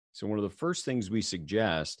So one of the first things we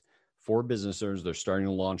suggest for business owners that are starting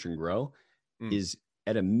to launch and grow is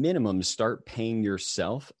at a minimum, start paying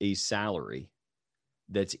yourself a salary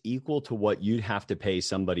that's equal to what you'd have to pay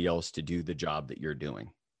somebody else to do the job that you're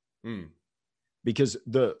doing. Because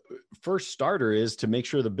the first starter is to make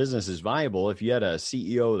sure the business is viable. If you had a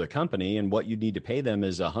CEO of the company and what you need to pay them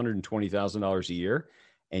is $120,000 a year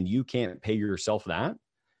and you can't pay yourself that,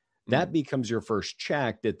 that becomes your first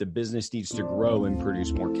check that the business needs to grow and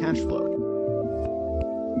produce more cash flow.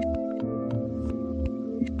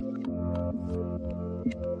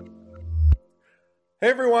 Hey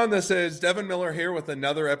everyone, this is Devin Miller here with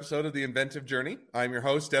another episode of the Inventive Journey. I'm your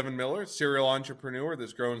host, Devin Miller, serial entrepreneur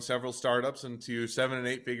that's grown several startups into 7- and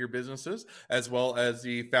 8-figure businesses, as well as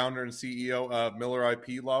the founder and CEO of Miller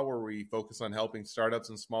IP Law, where we focus on helping startups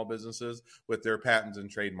and small businesses with their patents and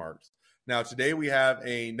trademarks. Now, today we have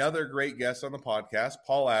another great guest on the podcast,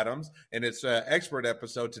 Paul Adams, and it's an expert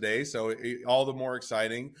episode today, so all the more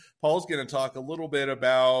exciting. Paul's going to talk a little bit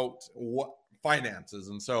about finances.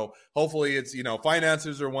 And so hopefully it's,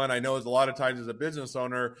 finances are one I know is a lot of times as a business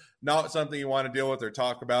owner, not something you want to deal with or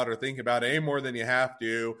talk about or think about any more than you have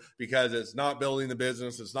to, because it's not building the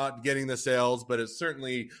business, it's not getting the sales, but it's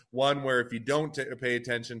certainly one where if you don't pay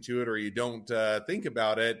attention to it or you don't think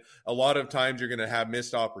about it, a lot of times you're going to have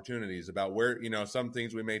missed opportunities about where, some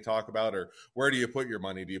things we may talk about, or where do you put your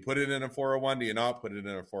money? Do you put it in a 401? Do you not put it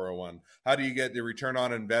in a 401? How do you get the return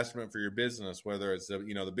on investment for your business, whether it's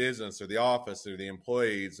the business or the office or the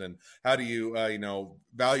employees, and how do you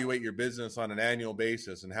evaluate your business on an annual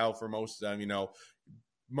basis, and how for most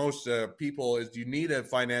people is, do you need a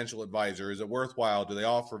financial advisor? Is it worthwhile? Do they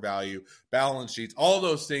offer value? Balance sheets, all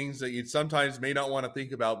those things that you sometimes may not want to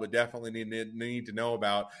think about, but definitely need to know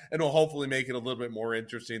about, and will hopefully make it a little bit more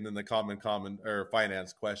interesting than the common or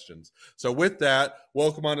finance questions. So with that,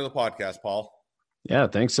 welcome onto the podcast, Paul. Yeah,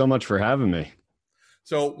 thanks so much for having me.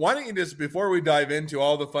 So why don't you just, before we dive into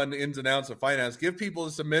all the fun ins and outs of finance, give people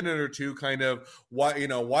just a minute or two kind of why you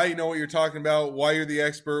know what you're talking about, why you're the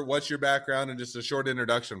expert, what's your background, and just a short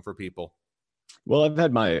introduction for people. Well, I've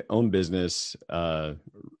had my own business,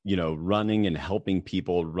 running and helping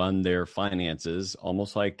people run their finances,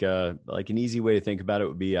 almost like an easy way to think about it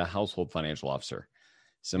would be a household financial officer,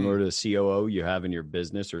 similar to the COO you have in your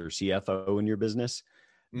business or CFO in your business.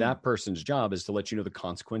 That person's job is to let you know the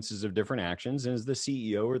consequences of different actions. And as the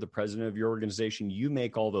CEO or the president of your organization, you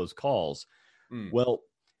make all those calls. Well,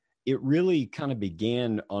 it really kind of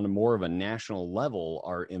began on a more of a national level,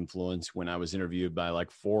 our influence, when I was interviewed by like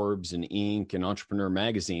Forbes and Inc. and Entrepreneur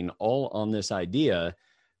Magazine, all on this idea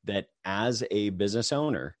that as a business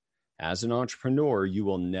owner, as an entrepreneur, you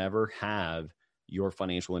will never have your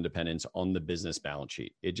financial independence on the business balance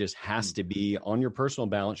sheet. It just has to be on your personal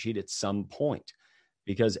balance sheet at some point.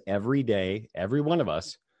 Because every day, every one of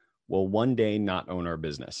us will one day not own our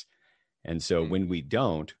business. And so when we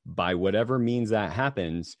don't, by whatever means that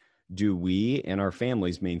happens, do we and our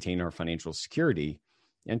families maintain our financial security?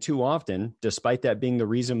 And too often, despite that being the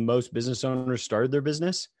reason most business owners started their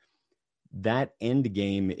business, that end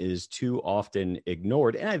game is too often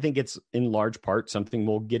ignored. And I think it's in large part something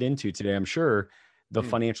we'll get into today. I'm sure the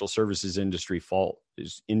financial services industry's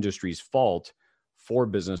fault for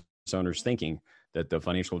business owners thinking that the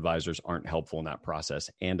financial advisors aren't helpful in that process.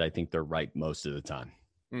 And I think they're right most of the time.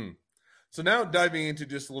 So now diving into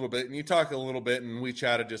just a little bit, and you talk a little bit, and we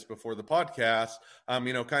chatted just before the podcast,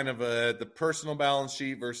 the personal balance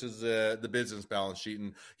sheet versus the business balance sheet.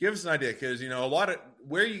 And give us an idea, because, a lot of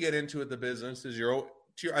where you get into it, the business is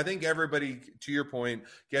I think everybody, to your point,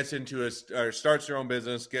 gets into or starts their own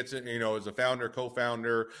business, gets it, as a founder,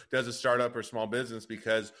 co-founder, does a startup or small business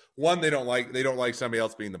because one, they don't like somebody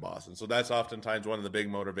else being the boss. And so that's oftentimes one of the big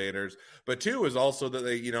motivators. But two is also that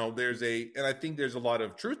they, and I think there's a lot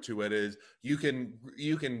of truth to it, is you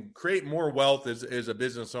can create more wealth as a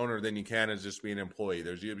business owner than you can as just being an employee.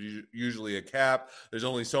 There's usually a cap. There's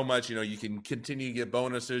only so much, you can continue to get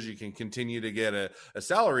bonuses. You can continue to get a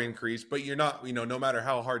salary increase, but you're not, no matter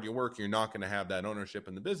how hard you work, you're not going to have that ownership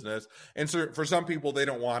in the business. And so for some people, they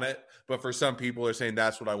don't want it, but for some people are saying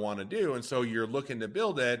that's what I want to do. And so you're looking to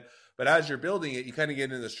build it. But as you're building it, you kind of get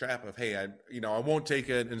into this trap of, hey, I won't take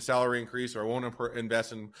a salary increase, or I won't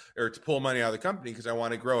invest in or to pull money out of the company because I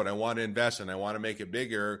want to grow it. I want to invest in, I want to make it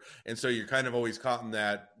bigger. And so you're kind of always caught in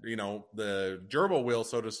that, the gerbil wheel,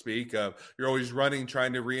 so to speak, of you're always running,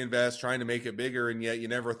 trying to reinvest, trying to make it bigger. And yet you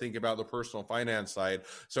never think about the personal finance side.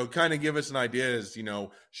 So kind of give us an idea as,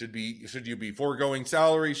 should you be foregoing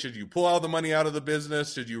salary? Should you pull all the money out of the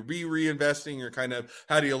business? Should you be reinvesting, or kind of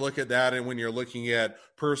how do you look at that? And when you're looking at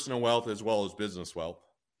personal wealth as well as business wealth?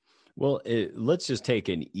 Well, let's just take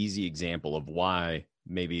an easy example of why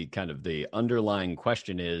maybe kind of the underlying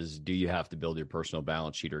question is, do you have to build your personal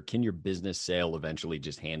balance sheet, or can your business sale eventually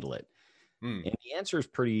just handle it? Mm, And the answer is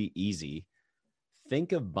pretty easy.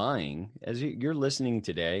 Think of buying, as you're listening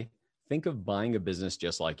today, think of buying a business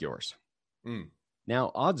just like yours. mm,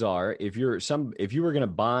 Now, odds are, if you were going to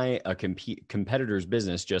buy a competitor's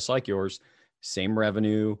business just like yours, same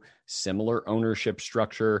revenue, similar ownership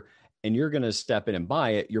structure, and you're going to step in and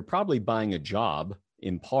buy it, you're probably buying a job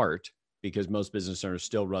in part, because most business owners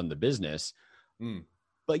still run the business, mm,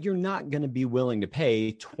 but you're not going to be willing to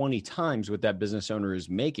pay 20 times what that business owner is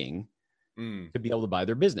making mm, to be able to buy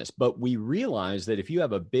their business. But we realize that if you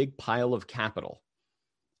have a big pile of capital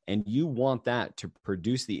and you want that to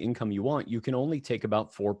produce the income you want, you can only take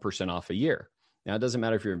about 4% off a year. Now, it doesn't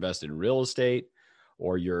matter if you're invested in real estate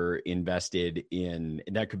or you're invested in,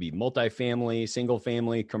 that could be multifamily, single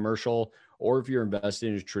family, commercial, or if you're invested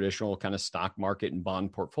in a traditional kind of stock market and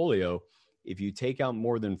bond portfolio. If you take out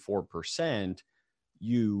more than 4%,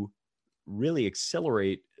 you really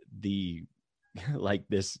accelerate the like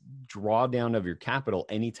this drawdown of your capital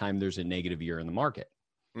anytime there's a negative year in the market.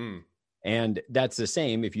 mm, And that's the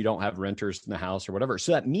same if you don't have renters in the house or whatever.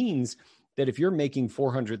 So that means that if you're making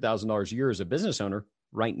 $400,000 a year as a business owner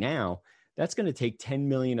right now, that's going to take 10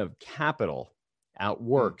 million of capital at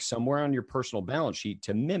mm, work somewhere on your personal balance sheet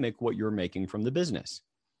to mimic what you're making from the business.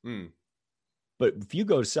 mm, But if you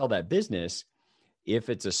go to sell that business, if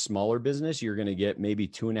it's a smaller business, you're going to get maybe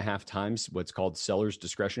 2.5 times what's called seller's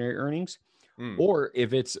discretionary earnings. mm, Or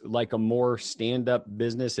if it's like a more stand-up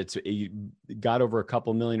business, you got over a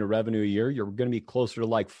couple million of revenue a year, you're going to be closer to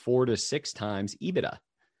like 4 to 6 times EBITDA.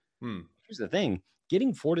 mm, Here's the thing,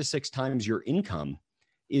 getting 4 to 6 times your income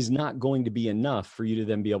is not going to be enough for you to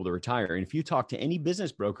then be able to retire. And if you talk to any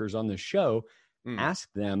business brokers on this show, mm. ask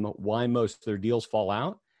them why most of their deals fall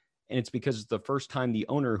out. And it's because it's the first time the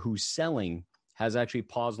owner who's selling has actually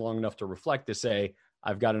paused long enough to reflect to say,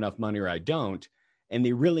 I've got enough money or I don't. And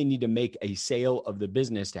they really need to make a sale of the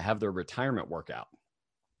business to have their retirement work out.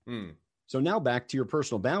 Mm, So now back to your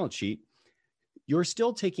personal balance sheet, you're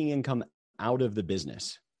still taking income out of the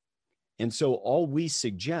business. And so all we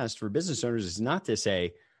suggest for business owners is not to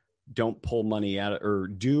say, don't pull money out of, or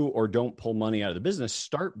do or don't pull money out of the business.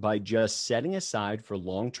 Start by just setting aside for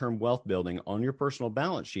long-term wealth building on your personal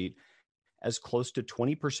balance sheet as close to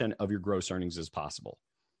 20% of your gross earnings as possible.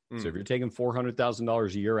 So if mm, you're taking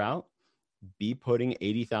 $400,000 a year out, be putting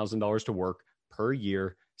 $80,000 to work per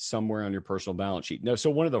year somewhere on your personal balance sheet. Now, so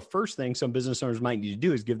one of the first things some business owners might need to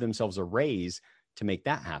do is give themselves a raise to make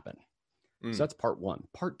that happen. So mm, that's part one.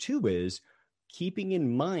 Part two is keeping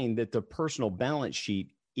in mind that the personal balance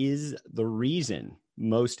sheet is the reason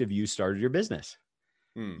most of you started your business.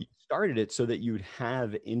 mm, You started it so that you'd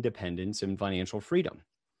have independence and financial freedom.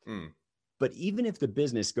 mm, But even if the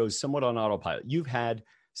business goes somewhat on autopilot, you've had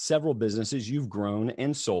several businesses you've grown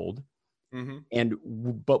and sold. mhm,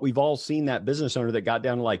 But we've all seen that business owner that got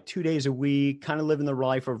down to like 2 days a week, kind of living the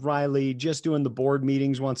life of Riley, just doing the board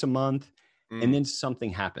meetings once a month. And mm. then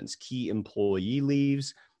something happens. Key employee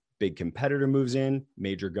leaves, big competitor moves in,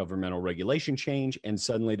 major governmental regulation change, and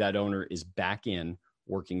suddenly that owner is back in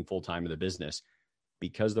working full time in the business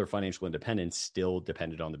because their financial independence still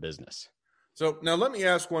depended on the business. So now let me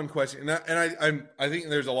ask one question, I think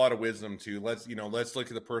there's a lot of wisdom to let's look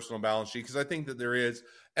at the personal balance sheet, because I think that there is,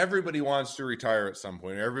 everybody wants to retire at some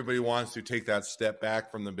point. Everybody wants to take that step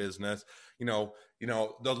back from the business.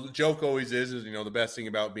 The joke always is the best thing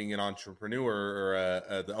about being an entrepreneur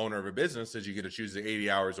or the owner of a business is you get to choose the 80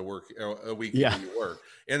 hours of work a week Yeah. that you work.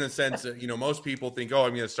 In the sense that most people think, oh,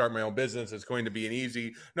 I'm going to start my own business, it's going to be an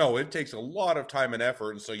easy. No, it takes a lot of time and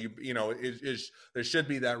effort, and so there should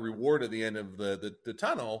be that reward at the end of the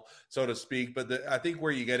tunnel, so to speak. But I think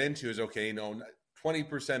where you get into is, okay,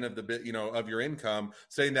 20% of the bit, of your income,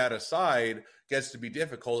 setting that aside gets to be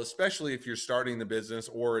difficult, especially if you're starting the business,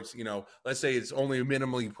 or it's, let's say it's only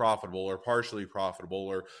minimally profitable or partially profitable,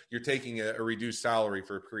 or you're taking a reduced salary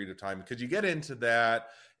for a period of time, because you get into that.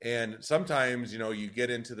 And sometimes, you get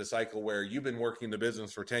into the cycle where you've been working the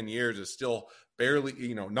business for 10 years, it's still barely,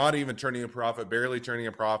 not even turning a profit, barely turning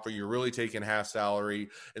a profit. You're really taking half salary.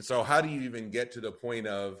 And so how do you even get to the point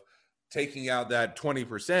of taking out that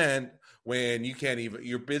 20% when you can't even,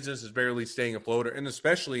 your business is barely staying afloat? And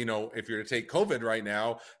especially, if you're to take COVID right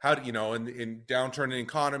now, how do in downturn in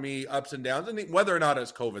economy, ups and downs, and whether or not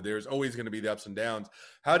it's COVID, there's always going to be the ups and downs.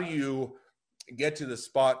 How do you get to the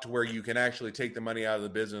spot to where you can actually take the money out of the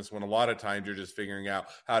business when a lot of times you're just figuring out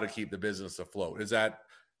how to keep the business afloat?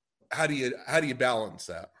 How do you balance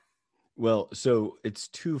that? Well, so it's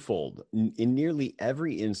twofold. In nearly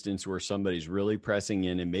every instance where somebody's really pressing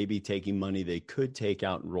in and maybe taking money they could take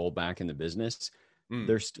out and roll back in the business, Mm,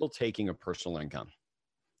 they're still taking a personal income.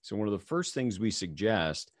 So one of the first things we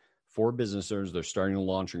suggest for business owners that are starting to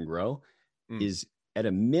launch and grow mm, is, at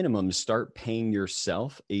a minimum, start paying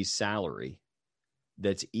yourself a salary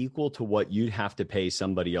that's equal to what you'd have to pay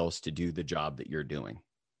somebody else to do the job that you're doing.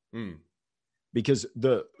 mm, Because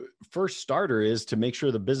the first starter is to make sure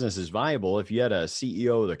the business is viable. If you had a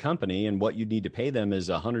CEO of the company and what you need to pay them is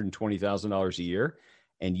 $120,000 a year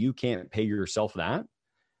and you can't pay yourself that,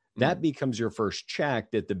 mm, that becomes your first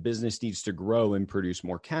check that the business needs to grow and produce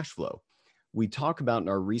more cash flow. We talk about in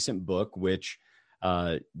our recent book, which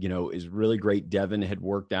is really great. Devin had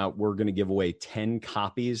worked out. We're going to give away 10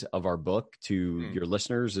 copies of our book to mm, your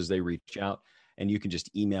listeners as they reach out. And you can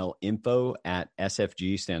just email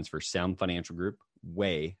info@SFG, stands for Sound Financial Group,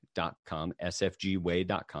 way.com,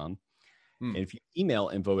 sfgway.com. mm, And if you email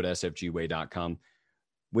info@sfgway.com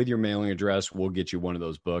with your mailing address, we'll get you one of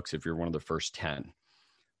those books if you're one of the first 10.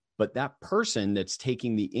 But that person that's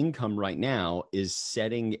taking the income right now is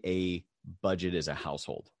setting a budget as a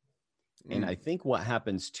household. And I mm, think what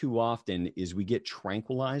happens too often is we get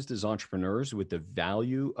tranquilized as entrepreneurs with the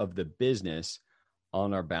value of the business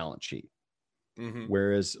on our balance sheet. mm-hmm,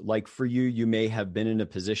 Whereas, like for you, you may have been in a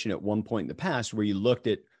position at one point in the past where you looked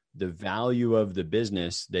at the value of the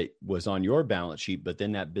business that was on your balance sheet, but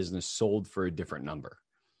then that business sold for a different number.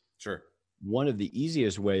 sure. One of the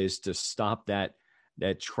easiest ways to stop that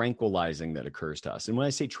tranquilizing that occurs to us. And when I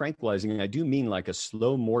say tranquilizing, I do mean like a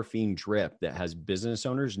slow morphine drip that has business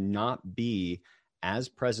owners not be as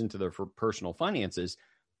present to their personal finances,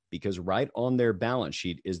 because right on their balance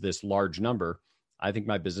sheet is this large number. I think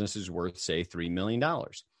my business is worth, say, $3 million.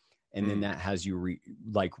 And then Mm, that has you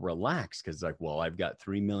relax, because like, well, I've got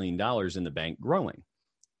 $3 million in the bank growing,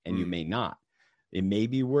 and you mm, may not. It may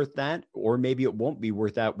be worth that, or maybe it won't be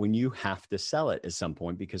worth that when you have to sell it at some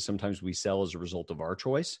point, because sometimes we sell as a result of our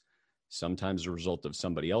choice, sometimes as a result of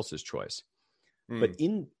somebody else's choice. But mm,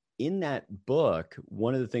 in that book,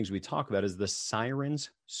 one of the things we talk about is the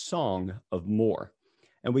Siren's Song of More.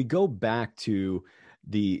 And we go back to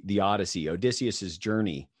the Odyssey, Odysseus's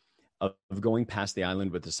journey of going past the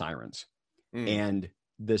island with the sirens. mm, And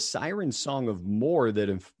the Siren Song of More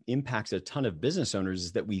that impacts a ton of business owners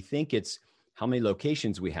is that we think it's how many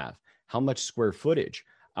locations we have, how much square footage,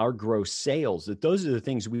 our gross sales, that those are the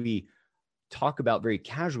things we talk about very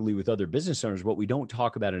casually with other business owners. What we don't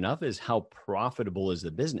talk about enough is how profitable is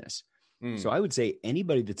the business. So mm, I would say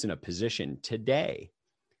anybody that's in a position today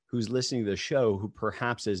who's listening to the show who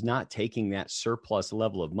perhaps is not taking that surplus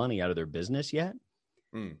level of money out of their business yet,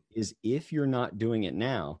 mm, is, if you're not doing it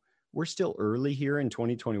now, we're still early here in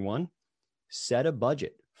 2021. Set a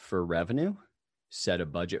budget for revenue, set a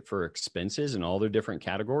budget for expenses in all their different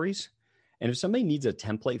categories. And if somebody needs a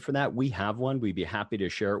template for that, we have one. We'd be happy to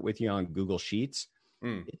share it with you on Google Sheets.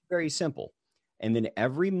 mm, It's very simple. And then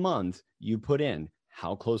every month you put in,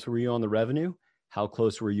 how close were you on the revenue? How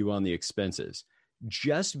close were you on the expenses?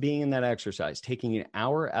 Just being in that exercise, taking an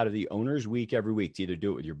hour out of the owner's week every week to either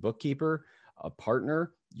do it with your bookkeeper, a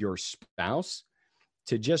partner, your spouse,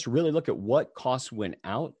 to just really look at what costs went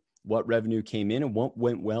out, what revenue came in, and what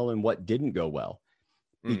went well and what didn't go well.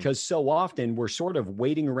 mm, Because so often we're sort of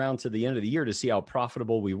waiting around to the end of the year to see how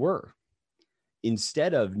profitable we were,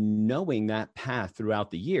 instead of knowing that path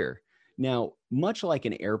throughout the year. Now, much like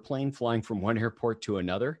an airplane flying from one airport to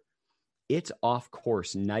another, it's off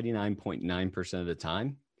course 99.9% of the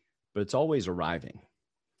time, but it's always arriving.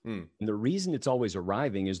 mm, And the reason it's always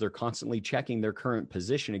arriving is they're constantly checking their current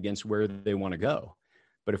position against where they want to go.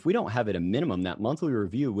 But if we don't have at a minimum that monthly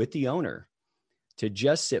review with the owner to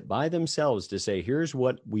just sit by themselves to say, here's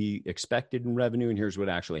what we expected in revenue and here's what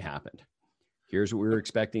actually happened. Here's what we were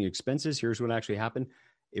expecting expenses. Here's what actually happened.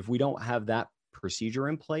 If we don't have that procedure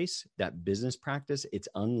in place, that business practice, it's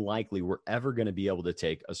unlikely we're ever going to be able to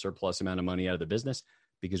take a surplus amount of money out of the business,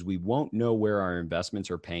 because we won't know where our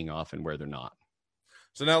investments are paying off and where they're not.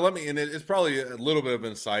 So now let me, and it's probably a little bit of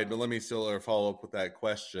an aside, but let me still follow up with that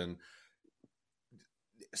question.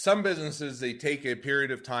 Some businesses, they take a period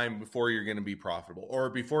of time before you're going to be profitable or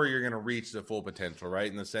before you're going to reach the full potential, right?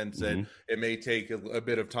 In the sense that Mm-hmm. it may take a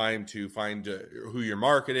bit of time to find who your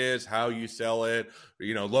market is, how you sell it,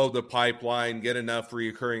 load the pipeline, get enough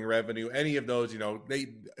recurring revenue. Any of those,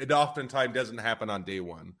 it oftentimes doesn't happen on day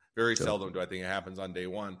one. Very Sure. seldom do I think it happens on day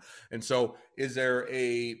one. And so is there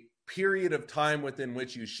a period of time within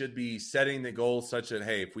which you should be setting the goals such that,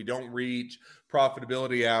 hey, if we don't reach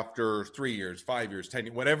profitability after 3 years, 5 years, 10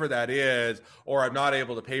 years, whatever that is, or I'm not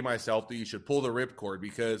able to pay myself, that you should pull the ripcord.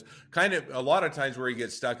 Because kind of a lot of times where you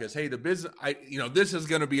get stuck is, hey, the business, this is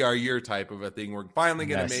going to be our year type of a thing. We're finally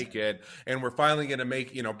going to Yes. make it, and we're finally going to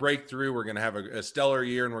make, break through. We're going to have a stellar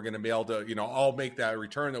year, and we're going to be able to, all make that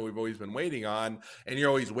return that we've always been waiting on. And you're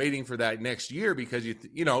always waiting for that next year because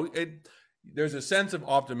there's a sense of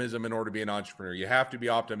optimism in order to be an entrepreneur. You have to be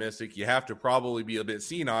optimistic. You have to probably be a bit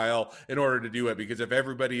senile in order to do it, because if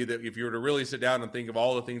you were to really sit down and think of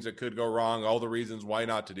all the things that could go wrong, all the reasons why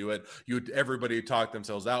not to do it, everybody would talk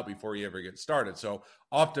themselves out before you ever get started. So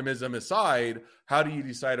optimism aside, how do you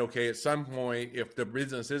decide, okay, at some point, if the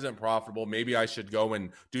business isn't profitable, maybe I should go and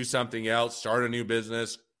do something else, start a new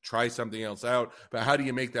business, try something else out? But how do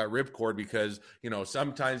you make that ripcord? Because,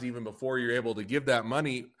 sometimes even before you're able to give that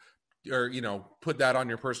money or put that on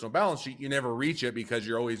your personal balance sheet, you never reach it because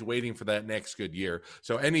you're always waiting for that next good year.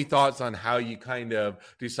 So any thoughts on how you kind of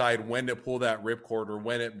decide when to pull that ripcord, or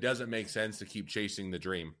when it doesn't make sense to keep chasing the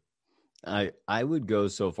dream? I would go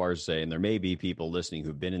so far as saying, there may be people listening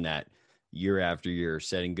who've been in that year after year,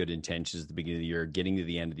 setting good intentions at the beginning of the year, getting to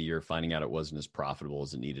the end of the year, finding out it wasn't as profitable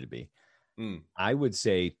as it needed to be. I would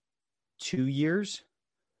say 2 years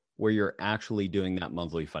where you're actually doing that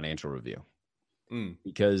monthly financial review.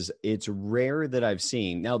 Because it's rare that I've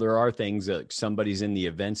seen. Now, there are things that somebody's in the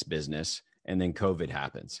events business and then COVID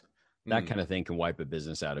happens. That kind of thing can wipe a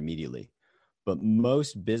business out immediately. But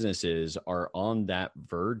most businesses are on that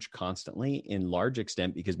verge constantly, in large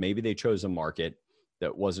extent because maybe they chose a market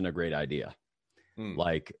that wasn't a great idea.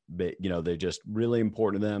 Like, they're just really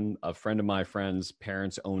important to them. A friend of my friend's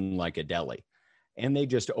parents own like a deli, and they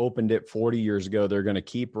just opened it 40 years ago. They're going to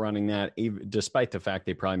keep running that, even despite the fact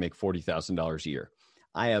they probably make $40,000 a year.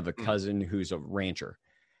 I have a cousin who's a rancher,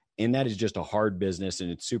 and that is just a hard business,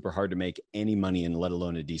 and it's super hard to make any money in, let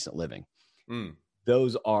alone a decent living.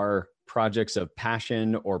 Those are projects of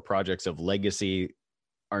passion or projects of legacy,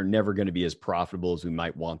 are never going to be as profitable as we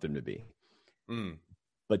might want them to be.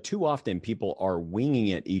 But too often people are winging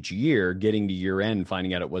it each year, getting to year end,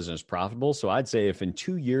 finding out it wasn't as profitable. So I'd say if in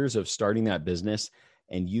 2 years of starting that business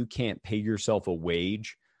and you can't pay yourself a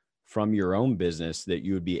wage from your own business that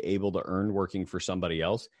you would be able to earn working for somebody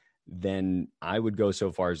else, then I would go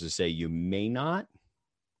so far as to say you may not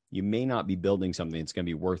be building something that's going to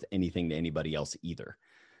be worth anything to anybody else either.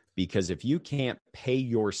 Because if you can't pay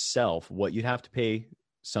yourself what you'd have to pay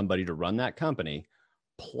somebody to run that company,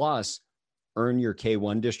 plus earn your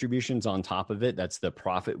K1 distributions on top of it, that's the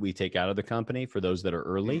profit we take out of the company for those that are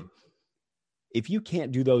early. If you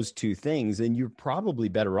can't do those two things, then you're probably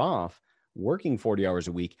better off working 40 hours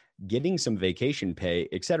a week, getting some vacation pay,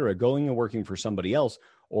 et cetera, going and working for somebody else,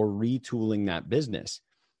 or retooling that business.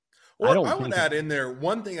 Well, I would add in there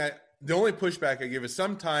one thing. The only pushback I give is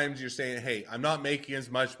sometimes you're saying, hey, I'm not making as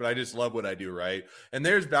much, but I just love what I do, right? And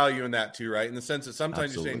there's value in that too, right? In the sense that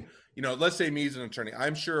sometimes you're saying, let's say me as an attorney,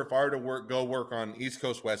 I'm sure if I were to go work on East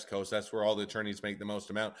Coast, West Coast, that's where all the attorneys make the most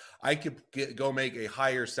amount. I could go make a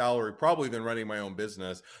higher salary probably than running my own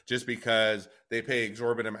business, just because they pay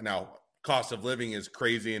exorbitant. Now, cost of living is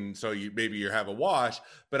crazy, and so you have a wash.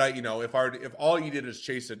 But if all you did is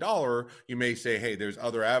chase a dollar, you may say, hey, there's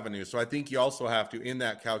other avenues. So I think you also have to, in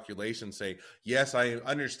that calculation, say, yes, I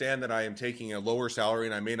understand that I am taking a lower salary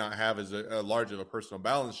and I may not have as a large of a personal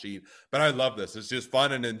balance sheet, but I love this. It's just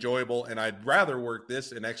fun and enjoyable, and I'd rather work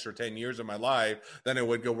this an extra 10 years of my life than I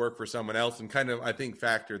would go work for someone else. And kind of, I think,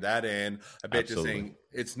 factor that in a bit. Absolutely. Just saying,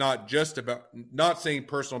 it's not just about, not saying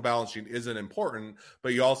personal balance sheet isn't important,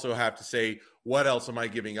 but you also have to say, what else am I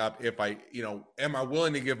giving up? If am I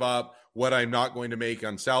willing to give up what I'm not going to make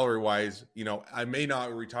on salary wise? I may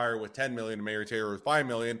not retire with 10 million, I may retire with 5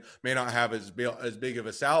 million, may not have as big of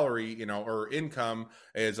a salary, or income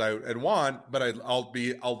as I'd want, but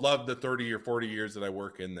I'll love the 30 or 40 years that I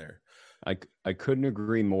work in there. I couldn't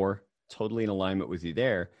agree more. Totally in alignment with you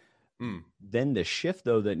there. Then the shift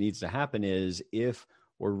though that needs to happen is, if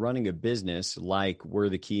we're running a business like we're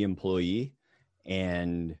the key employee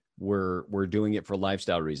and we're doing it for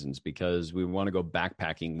lifestyle reasons because we want to go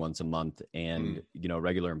backpacking once a month, and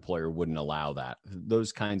regular employer wouldn't allow that.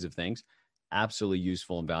 Those kinds of things, absolutely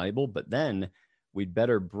useful and valuable. But then we'd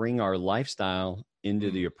better bring our lifestyle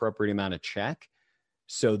into the appropriate amount of check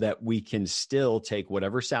so that we can still take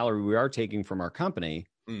whatever salary we are taking from our company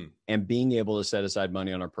and being able to set aside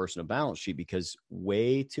money on our personal balance sheet. Because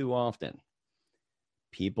way too often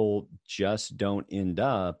people just don't end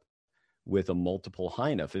up with a multiple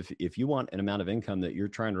high enough. If you want an amount of income that you're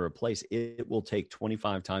trying to replace, it will take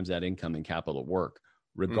 25 times that income in capital work,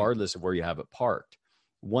 regardless of where you have it parked.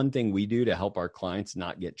 one thing we do to help our clients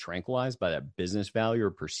not get tranquilized by that business value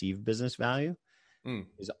or perceived business value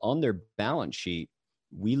is on their balance sheet,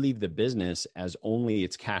 we leave the business as only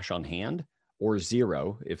its cash on hand or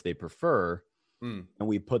zero if they prefer. And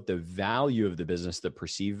we put the value of the business, the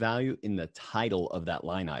perceived value, in the title of that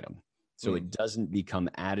line item. So it doesn't become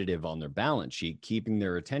additive on their balance sheet, keeping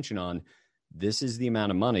their attention on this is the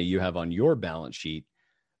amount of money you have on your balance sheet.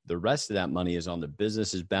 The rest of that money is on the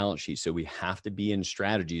business's balance sheet. So we have to be in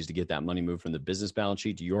strategies to get that money moved from the business balance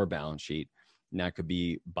sheet to your balance sheet. And that could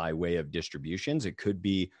be by way of distributions. It could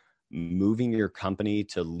be moving your company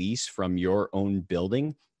to lease from your own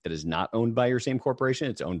building that is not owned by your same corporation.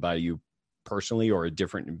 It's owned by you personally or a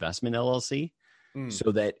different investment LLC,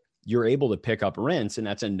 so that you're able to pick up rents. And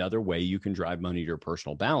that's another way you can drive money to your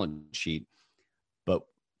personal balance sheet. But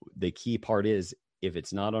the key part is, if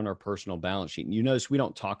it's not on our personal balance sheet, and you notice we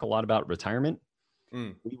don't talk a lot about retirement,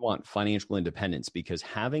 we want financial independence, because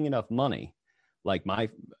having enough money, like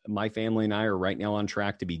my family and I are right now on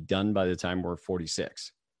track to be done by the time we're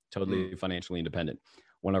 46, totally financially independent.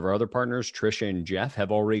 One of our other partners, Trisha and Jeff,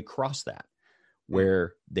 have already crossed that,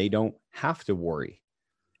 where they don't have to worry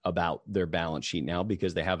about their balance sheet now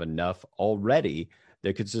because they have enough already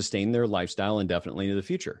that could sustain their lifestyle indefinitely into the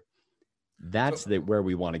future. That's where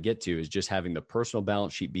we want to get to, is just having the personal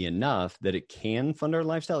balance sheet be enough that it can fund our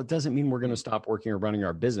lifestyle. It doesn't mean we're going to stop working or running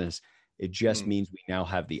our business. It just means we now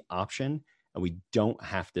have the option, and we don't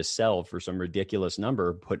have to sell for some ridiculous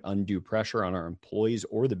number, put undue pressure on our employees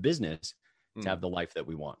or the business to have the life that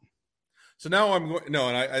we want. So now I'm going, no,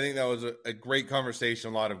 and I think that was a great conversation,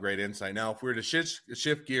 a lot of great insight. Now, if we were to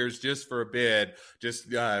shift gears just for a bit,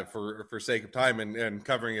 just for sake of time and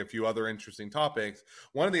covering a few other interesting topics,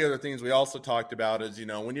 one of the other things we also talked about is,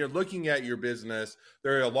 when you're looking at your business,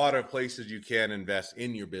 there are a lot of places you can invest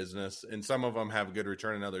in your business, and some of them have a good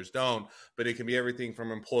return and others don't, but it can be everything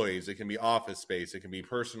from employees, it can be office space, it can be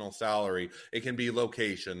personal salary, it can be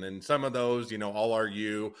location. And some of those, I'll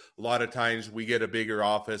argue, a lot of times we get a bigger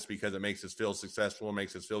office because it makes us feel successful, it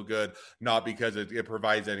makes us feel good, not because it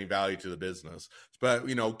provides any value to the business. But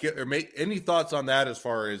make any thoughts on that, as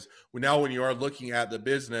far as now when you are looking at the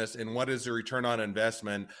business and what is the return on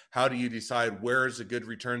investment, how do you decide where is the good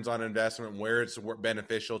returns on investment, where it's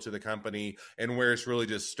beneficial to the company, and where it's really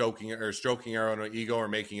just stroking our own ego or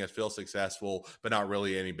making us feel successful but not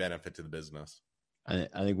really any benefit to the business? I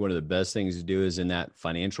think one of the best things to do is in that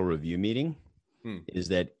financial review meeting is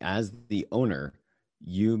that as the owner,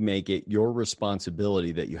 you make it your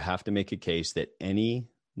responsibility that you have to make a case that any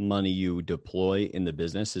money you deploy in the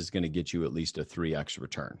business is going to get you at least a 3x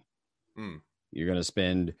return. You're going to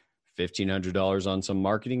spend $1,500 on some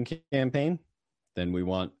marketing campaign, then we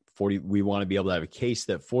want to be able to have a case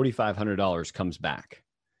that $4,500 comes back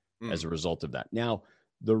as a result of that. Now,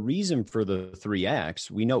 the reason for the 3x,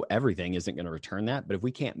 we know everything isn't going to return that, but if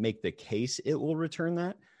we can't make the case it will return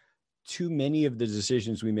that, too many of the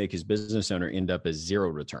decisions we make as business owner end up as zero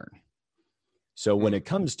return. So when it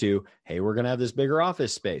comes to, hey, we're going to have this bigger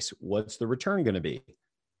office space, what's the return going to be?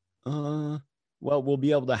 Well, we'll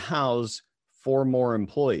be able to house 4 more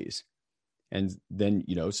employees. And then,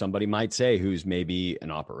 somebody might say, who's maybe an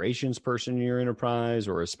operations person in your enterprise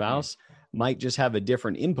or a spouse, might just have a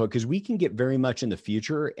different input, because we can get very much in the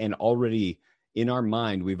future, and already in our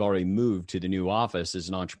mind, we've already moved to the new office as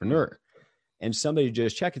an entrepreneur. And somebody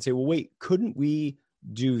just check and say, well, wait, couldn't we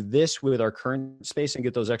do this with our current space and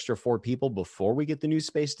get those extra 4 people before we get the new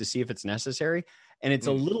space to see if it's necessary? And it's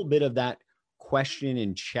a little bit of that question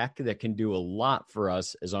and check that can do a lot for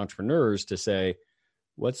us as entrepreneurs to say,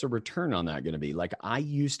 what's the return on that going to be? Like, I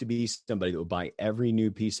used to be somebody that would buy every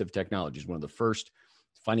new piece of technology. It's one of the first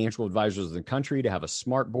financial advisors in the country to have a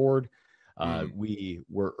smart board. We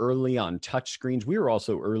were early on touch screens. We were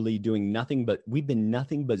also early doing we've been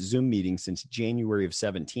nothing but Zoom meetings since January of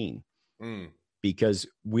 17, because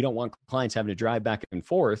we don't want clients having to drive back and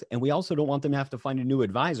forth. And we also don't want them to have to find a new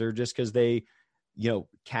advisor just because they,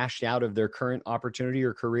 cashed out of their current opportunity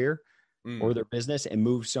or career or their business and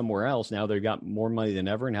moved somewhere else. Now they've got more money than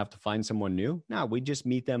ever and have to find someone new. No, we just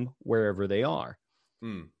meet them wherever they are.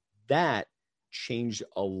 That changed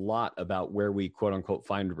a lot about where we quote unquote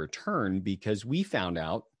find a return, because we found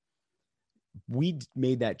out we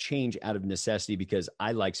made that change out of necessity, because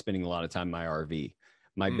I like spending a lot of time in my RV.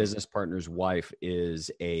 My business partner's wife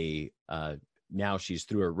is now she's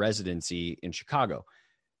through a residency in Chicago.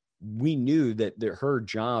 We knew that her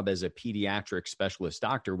job as a pediatric specialist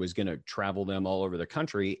doctor was going to travel them all over the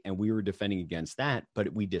country, and we were defending against that.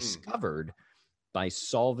 But we discovered by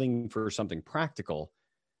solving for something practical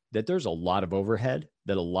that there's a lot of overhead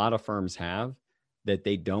that a lot of firms have that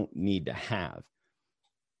they don't need to have.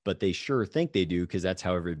 but they sure think they do because that's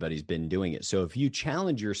how everybody's been doing it. So if you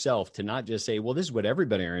challenge yourself to not just say, well, this is what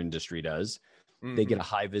everybody in our industry does, they get a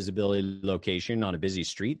high visibility location on a busy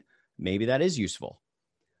street, maybe that is useful.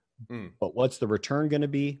 But what's the return going to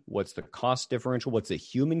be? What's the cost differential? What's the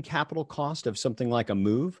human capital cost of something like a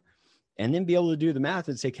move? And then be able to do the math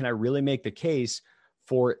and say, can I really make the case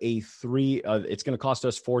for it's going to cost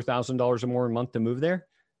us $4,000 or more a month to move there?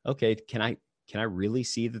 Okay. Can I really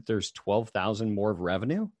see that there's 12,000 more of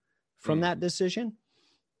revenue from that decision?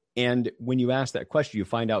 And when you ask that question, you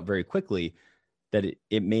find out very quickly that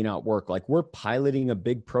it may not work. Like, we're piloting a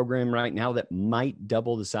big program right now that might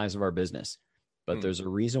double the size of our business. But there's a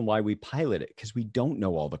reason why we pilot it, because we don't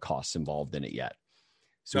know all the costs involved in it yet.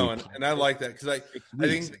 So and I like that, because I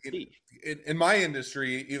think in my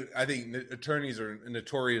industry, I think attorneys are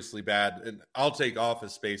notoriously bad. And I'll take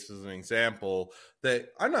office space as an example. That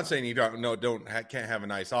I'm not saying you can't have a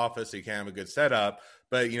nice office, you can't have a good setup,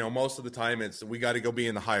 but most of the time we got to go be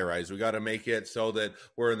in the high rise. We got to make it so that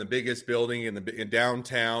we're in the biggest building in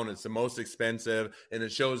downtown. It's the most expensive, and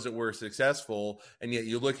it shows that we're successful. And yet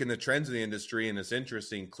you look in the trends of the industry, and it's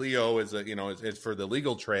interesting. Clio is it's for the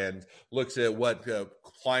legal trend, looks at what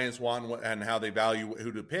clients want and how they value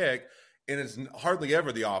who to pick. And it's hardly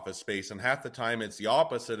ever the office space. And half the time it's the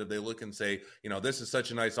opposite. If they look and say, this is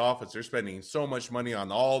such a nice office, they're spending so much money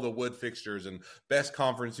on all the wood fixtures and best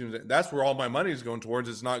conference rooms. That's where all my money is going towards.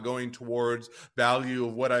 It's not going towards value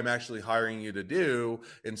of what I'm actually hiring you to do.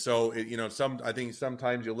 And so, I think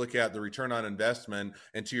sometimes you look at the return on investment,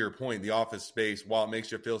 and to your point, the office space, while it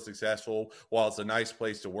makes you feel successful, while it's a nice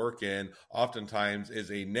place to work in, oftentimes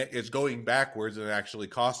is going backwards and actually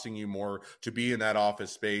costing you more to be in that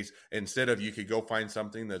office space. Instead of, you could go find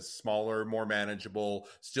something that's smaller, more manageable,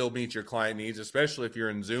 still meet your client needs, especially if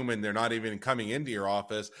you're in Zoom and they're not even coming into your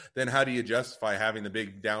office. Then how do you justify having the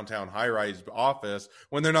big downtown high-rise office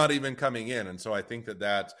when they're not even coming in? And so I think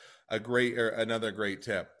that's another great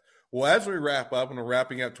tip. Well, as we wrap up, and we're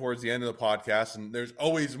wrapping up towards the end of the podcast, and there's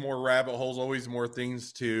always more rabbit holes, always more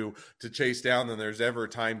things to chase down than there's ever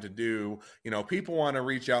time to do. People want to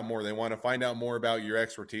reach out more. They want to find out more about your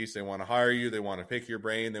expertise. They want to hire you. They want to pick your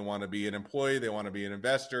brain. They want to be an employee. They want to be an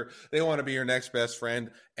investor. They want to be your next best friend.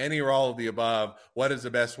 Any or all of the above. What is the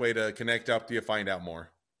best way to connect up to you, find out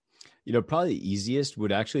more? Probably the easiest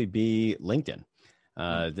would actually be LinkedIn.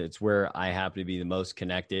 That's where I happen to be the most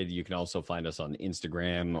connected. You can also find us on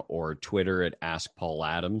Instagram or Twitter at Ask Paul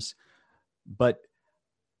Adams. But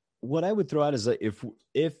what I would throw out is that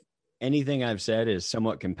if anything I've said is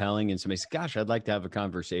somewhat compelling and somebody says, gosh, I'd like to have a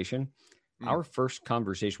conversation. Our first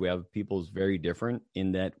conversation we have with people is very different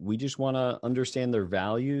in that we just want to understand their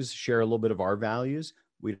values, share a little bit of our values.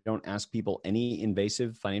 We don't ask people any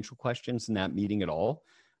invasive financial questions in that meeting at all.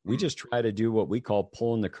 We just try to do what we call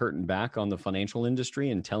pulling the curtain back on the financial industry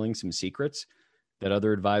and telling some secrets that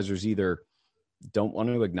other advisors either don't want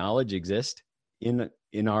to acknowledge exist in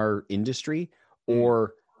our industry,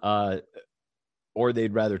 or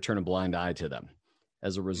they'd rather turn a blind eye to them.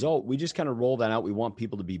 As a result, we just kind of roll that out. We want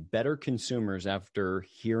people to be better consumers after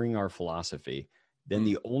hearing our philosophy. Then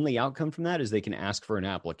the only outcome from that is they can ask for an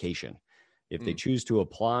application. If they choose to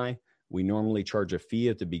apply, we normally charge a fee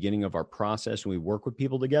at the beginning of our process, and we work with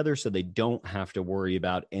people together so they don't have to worry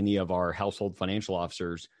about any of our household financial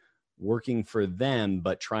officers working for them,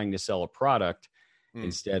 but trying to sell a product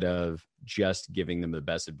instead of just giving them the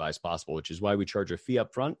best advice possible, which is why we charge a fee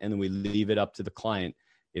up front. And then we leave it up to the client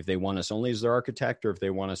if they want us only as their architect, or if they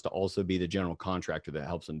want us to also be the general contractor that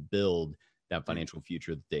helps them build that financial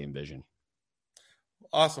future that they envision.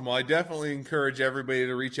 Awesome. Well, I definitely encourage everybody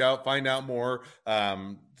to reach out, find out more.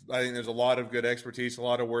 I think there's a lot of good expertise, a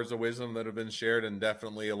lot of words of wisdom that have been shared, and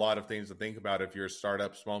definitely a lot of things to think about if you're a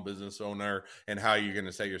startup, small business owner, and how you're going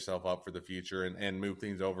to set yourself up for the future and move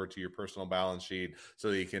things over to your personal balance sheet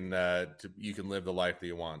so that you can live the life that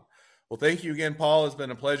you want. Well, thank you again, Paul. It's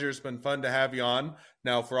been a pleasure. It's been fun to have you on.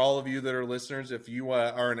 Now, for all of you that are listeners, if you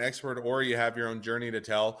are an expert or you have your own journey to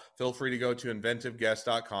tell, feel free to go to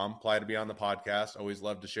inventiveguest.com, apply to be on the podcast. Always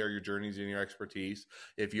love to share your journeys and your expertise.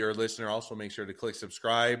 If you're a listener, also make sure to click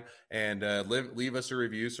subscribe and leave us a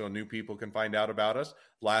review so new people can find out about us.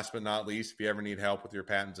 Last but not least, if you ever need help with your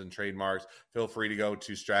patents and trademarks, feel free to go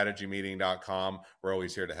to strategymeeting.com. We're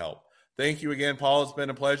always here to help. Thank you again, Paul. It's been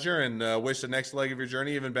a pleasure, and wish the next leg of your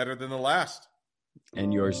journey even better than the last.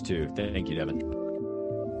 And yours too. Thank you, Devin.